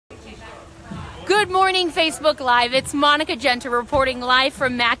Good morning, Facebook Live. It's Monica Genta reporting live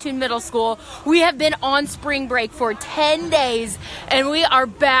from Mattoon Middle School. We have been on spring break for 10 days, and we are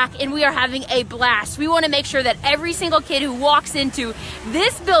back, and we are having a blast. We want to make sure that every single kid who walks into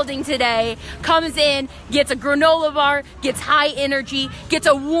this building today comes in, gets a granola bar, gets high energy, gets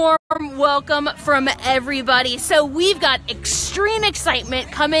a warm welcome from everybody. So we've got extreme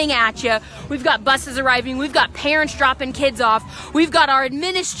excitement coming at you. We've got buses arriving. We've got parents dropping kids off. We've got our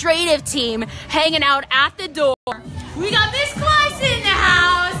administrative team hanging out at the door. We got Miss Kleiss in the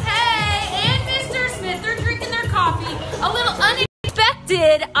house. Hey, and Mr. Smith. They're drinking their coffee. A little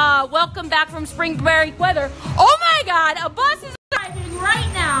unexpected welcome back from spring break weather. Oh my God, a bus is arriving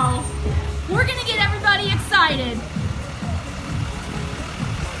right now. We're gonna get everybody excited.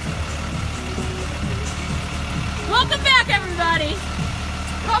 Welcome back, everybody.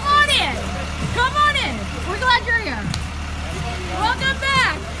 Come on in. Come on in. We're glad you're here. Welcome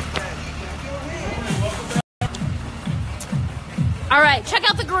back. All right, check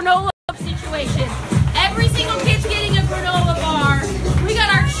out the granola situation. Every single kid's getting a granola bar. We got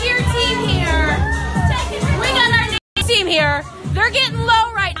our cheer team here. We got our dance team here. They're getting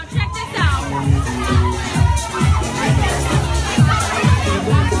low right now. Check this out.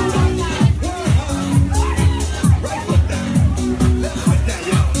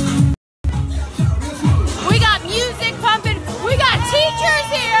 We got music pumping. We got teachers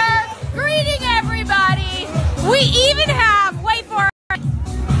here greeting everybody. We even have